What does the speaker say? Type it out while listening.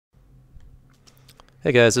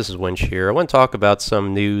Hey guys, this is Winch here. I want to talk about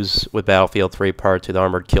some news with Battlefield 3 prior to the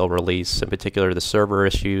Armored Kill release, in particular the server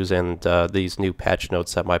issues and these new patch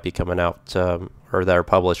notes that might be coming out or that are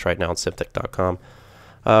published right now on Symantec.com.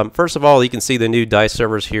 First of all, you can see the new DICE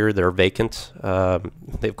servers here. They're vacant.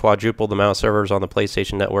 They've quadrupled the amount of servers on the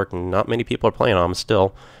PlayStation Network, and not many people are playing on them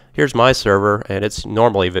still. Here's my server, and it's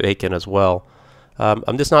normally vacant as well.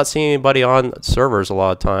 I'm just not seeing anybody on servers a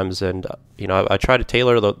lot of times, and you know, I try to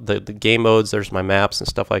tailor the game modes. There's my maps and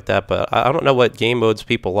stuff like that, but I don't know what game modes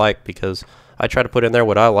people like, because I try to put in there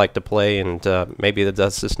what I like to play, and maybe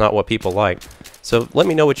that's just not what people like. So let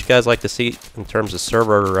me know what you guys like to see in terms of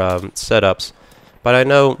server setups. But I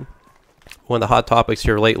know one of the hot topics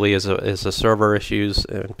here lately is the server issues,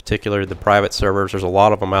 in particular the private servers. There's a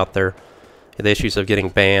lot of them out there. The issues of getting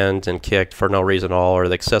banned and kicked for no reason at all, or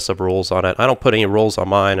the excessive rules on it. I don't put any rules on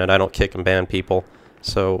mine, and I don't kick and ban people.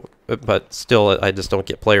 So, but still, I just don't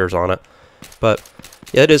get players on it. But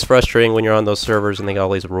yeah, it is frustrating when you're on those servers and they got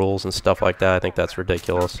all these rules and stuff like that. I think that's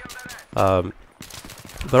ridiculous. But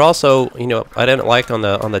also, you know, I didn't like on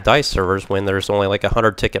the DICE servers when there's only like a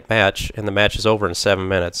 100 ticket match and the match is over in 7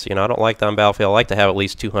 minutes. You know, I don't like that on Battlefield. I like to have at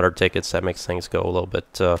least 200 tickets. That makes things go a little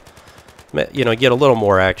bit. You know, get a little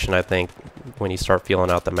more action, I think, when you start feeling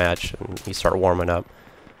out the match and you start warming up.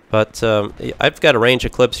 But I've got a range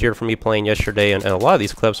of clips here from me playing yesterday, and a lot of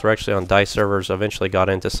these clips were actually on DICE servers. I eventually got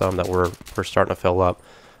into some that were starting to fill up,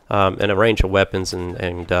 and a range of weapons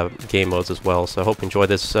and game modes as well. So I hope you enjoy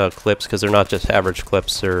this clips, because they're not just average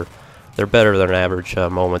clips. They're better than average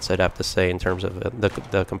moments, I'd have to say, in terms of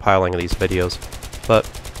the compiling of these videos. But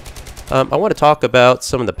I want to talk about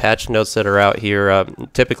some of the patch notes that are out here.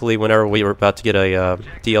 Typically, whenever we were about to get a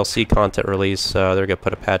DLC content release, they're going to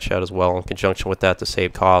put a patch out as well in conjunction with that to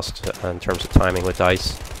save cost in terms of timing with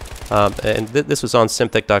DICE. And this was on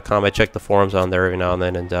Symantec.com. I check the forums on there every now and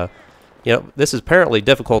then, and you know, this is apparently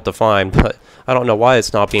difficult to find, but I don't know why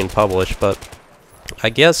it's not being published. But I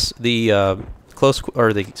guess the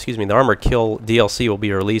the Armored Kill DLC will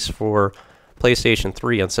be released for PlayStation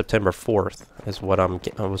 3 on September 4th, is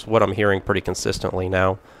what I'm hearing pretty consistently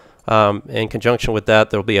now. In conjunction with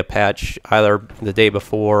that, there'll be a patch either the day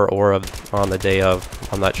before or on the day of.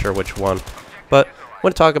 I'm not sure which one. But I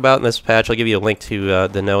want to talk about in this patch. I'll give you a link to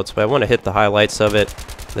the notes, but I want to hit the highlights of it,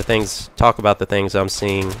 talk about the things I'm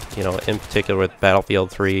seeing, you know, in particular with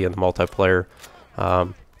Battlefield 3 and the multiplayer,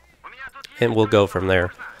 and we'll go from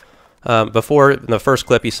there. Before the first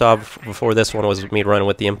clip you saw before this one was me running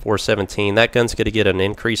with the M417. That gun's going to get an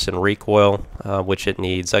increase in recoil, which it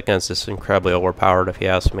needs. That gun's just incredibly overpowered, if you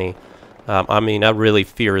ask me. I mean, I really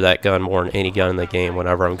fear that gun more than any gun in the game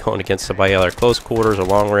whenever I'm going against somebody, either close quarters or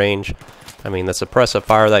long range. I mean, the suppressive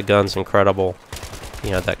fire of that gun's incredible. You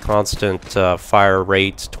know, that constant fire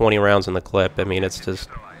rate, 20 rounds in the clip. I mean, it's just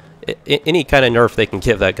any kind of nerf they can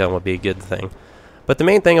give that gun would be a good thing. But the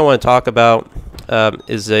main thing I want to talk about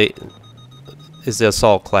is the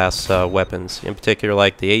assault class weapons, in particular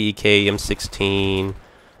like the AEK, M16,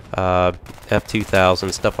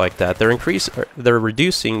 F2000, stuff like that. They're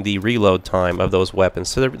reducing the reload time of those weapons,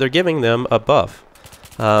 so they're giving them a buff.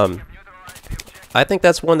 I think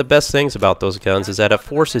that's one of the best things about those guns, is that it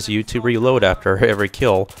forces you to reload after every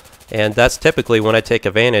kill, and that's typically when I take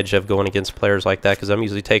advantage of going against players like that, because I'm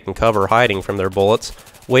usually taking cover, hiding from their bullets,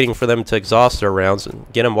 waiting for them to exhaust their rounds and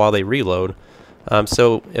get them while they reload.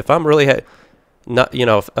 So if I'm really you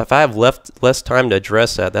know, if I have less time to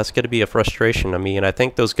address that, that's going to be a frustration to me, and I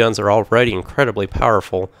think those guns are already incredibly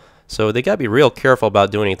powerful. So they got to be real careful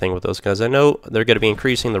about doing anything with those guns. I know they're going to be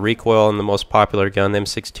increasing the recoil in the most popular gun, the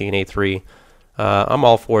M16A3. I'm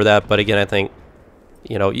all for that, but again, I think,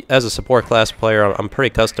 you know, as a support class player, I'm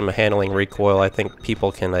pretty accustomed to handling recoil. I think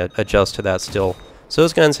people can adjust to that still. So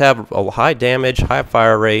those guns have a high damage, high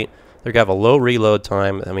fire rate. They're going to have a low reload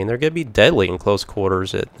time. I mean, they're going to be deadly in close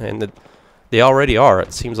quarters, and they already are.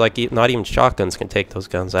 It seems like not even shotguns can take those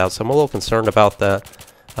guns out, so I'm a little concerned about that.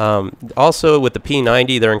 Also, with the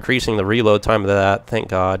P90, they're increasing the reload time of that, thank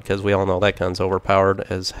God, because we all know that gun's overpowered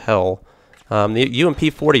as hell. The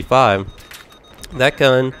UMP-45, that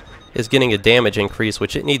gun is getting a damage increase,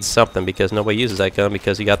 which it needs something, because nobody uses that gun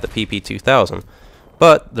because you got the PP-2000.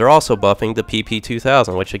 But they're also buffing the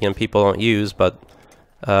PP-2000, which again people don't use, but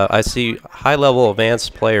I see high-level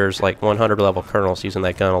advanced players like 100-level colonels using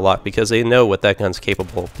that gun a lot because they know what that gun's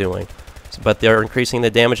capable of doing. But they're increasing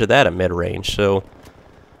the damage of that at mid-range, so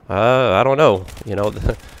I don't know. You know,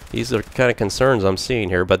 these are kind of concerns I'm seeing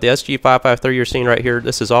here. But the SG-553 you're seeing right here,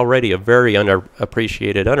 this is already a very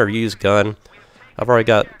underappreciated, underused gun. I've already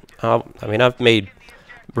got, I mean, I've made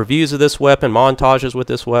reviews of this weapon, montages with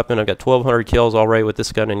this weapon. I've got 1,200 kills already with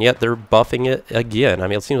this gun, and yet they're buffing it again. I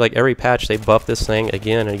mean, it seems like every patch they buff this thing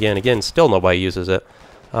again and again and again. Still nobody uses it.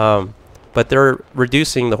 But they're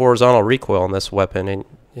reducing the horizontal recoil on this weapon, and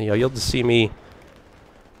you'll just see me.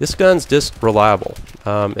 This gun's just reliable.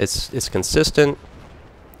 It's consistent.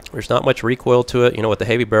 There's not much recoil to it. With the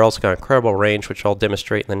heavy barrel, it's got incredible range, which I'll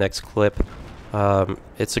demonstrate in the next clip.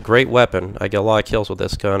 It's a great weapon. I get a lot of kills with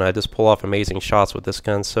this gun. I just pull off amazing shots with this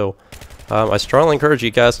gun. So I strongly encourage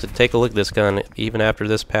you guys to take a look at this gun, even after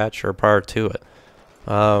this patch or prior to it.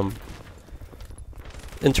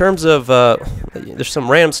 In terms of, there's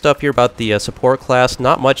some random stuff here about the support class.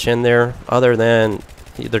 Not much in there other than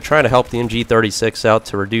they're trying to help the MG36 out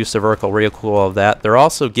to reduce the vertical recoil of that. They're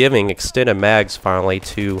also giving extended mags finally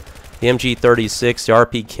to the MG36, the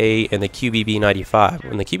RPK, and the QBB95.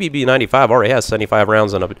 And the QBB95 already has 75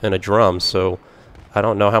 rounds in a drum, so I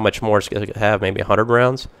don't know how much more it's going to have, maybe 100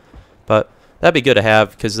 rounds. But that'd be good to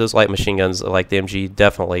have, because those light machine guns like the MG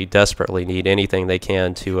definitely, desperately need anything they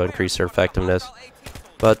can to increase their effectiveness.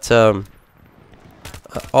 But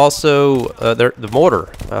also, the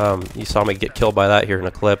mortar, you saw me get killed by that here in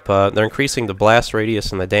a clip. They're increasing the blast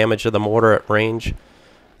radius and the damage of the mortar at range.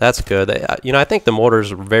 That's good. I think the mortar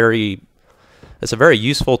is it's a very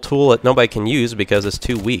useful tool that nobody can use because it's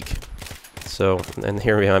too weak. So, and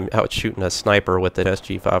here I'm out shooting a sniper with an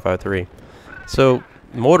SG-553. So,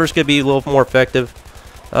 mortars could be a little more effective.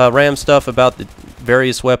 Random stuff about the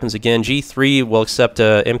various weapons again. G3 will accept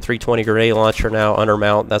a M320 grenade launcher now under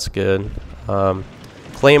mount. That's good.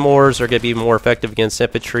 Claymores are going to be more effective against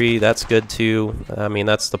infantry. That's good too. I mean,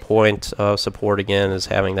 that's the point of support again, is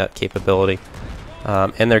having that capability.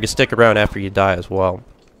 And they're going to stick around after you die as well.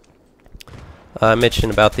 I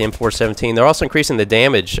mentioned about the M417. They're also increasing the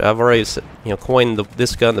damage. I've already coined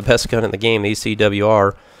this gun the best gun in the game, the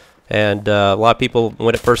ECWR. And a lot of people,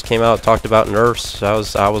 when it first came out, talked about nerfs. I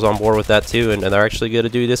was on board with that too, and they're actually going to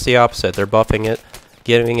do this the opposite. They're buffing it,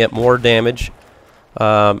 giving it more damage.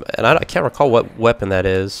 And I can't recall what weapon that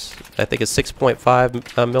is. I think it's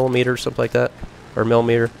 6.5 millimeter, something like that, or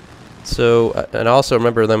millimeter. So, and I also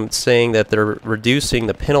remember them saying that they're reducing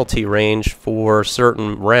the penalty range for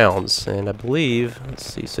certain rounds. And I believe,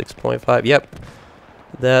 let's see, 6.5. Yep.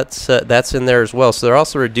 That's in there as well. So they're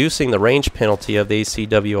also reducing the range penalty of the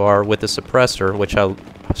ACWR with the suppressor, which I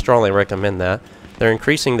strongly recommend that. They're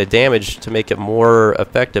increasing the damage to make it more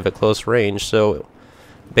effective at close range. So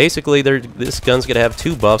basically, this gun's going to have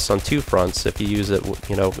two buffs on two fronts if you use it.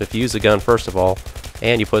 If you use the gun first of all,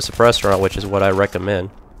 and you put a suppressor on, which is what I recommend.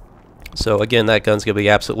 So again, that gun's going to be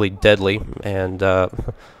absolutely deadly, and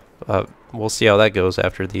we'll see how that goes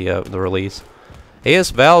after the release.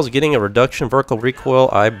 AS Val's getting a reduction in vertical recoil.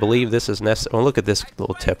 I believe this is necessary. Oh, look at this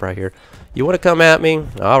little tip right here. You want to come at me?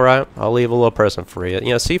 All right, I'll leave a little present for you.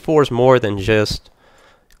 C4 is more than just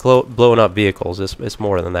blowing up vehicles. It's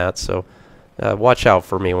more than that. So watch out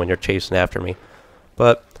for me when you're chasing after me.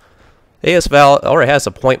 But AS Val already has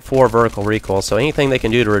a 0.4 vertical recoil, so anything they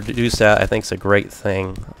can do to reduce that, I think, is a great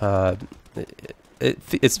thing.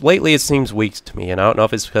 Lately it seems weak to me, and I don't know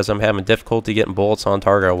if it's because I'm having difficulty getting bullets on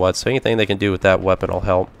target or what, so anything they can do with that weapon will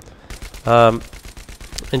help. And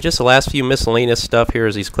just the last few miscellaneous stuff here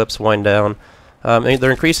as these clips wind down.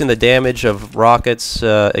 They're increasing the damage of rockets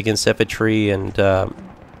against infantry and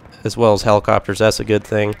as well as helicopters. That's a good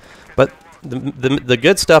thing. But the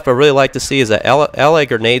good stuff I really like to see is that LA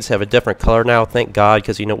grenades have a different color now, thank God,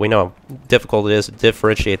 because we know how difficult it is to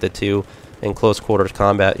differentiate the two in close quarters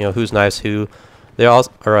combat. Who's knives who. They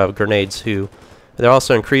also are grenades who. They're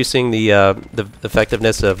also increasing the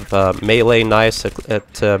effectiveness of melee knives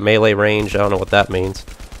at melee range. I don't know what that means.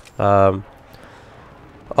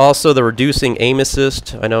 Also, they're reducing aim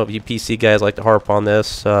assist. I know you PC guys like to harp on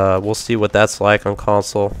this. We'll see what that's like on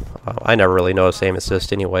console. I never really noticed aim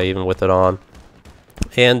assist anyway, even with it on.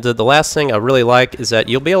 And the last thing I really like is that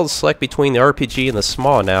you'll be able to select between the RPG and the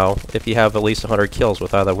SMAW now if you have at least 100 kills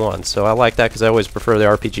with either one. So I like that because I always prefer the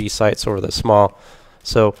RPG sights over the SMAW.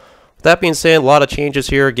 So with that being said, a lot of changes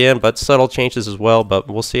here again, but subtle changes as well. But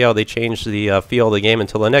we'll see how they change the feel of the game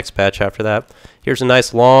until the next patch after that. Here's a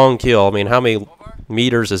nice long kill. I mean, how many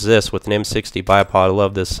meters is this with an M60 bipod? I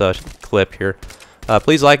love this clip here.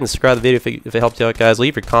 Please like and subscribe to the video if it helped you out, guys.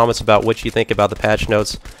 Leave your comments about what you think about the patch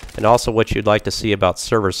notes and also what you'd like to see about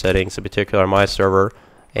server settings, in particular on my server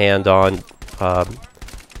and on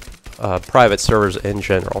private servers in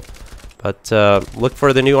general. But look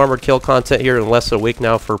for the new Armored Kill content here in less than a week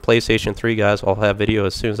now for PlayStation 3, guys. I'll have video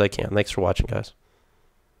as soon as I can. Thanks for watching, guys.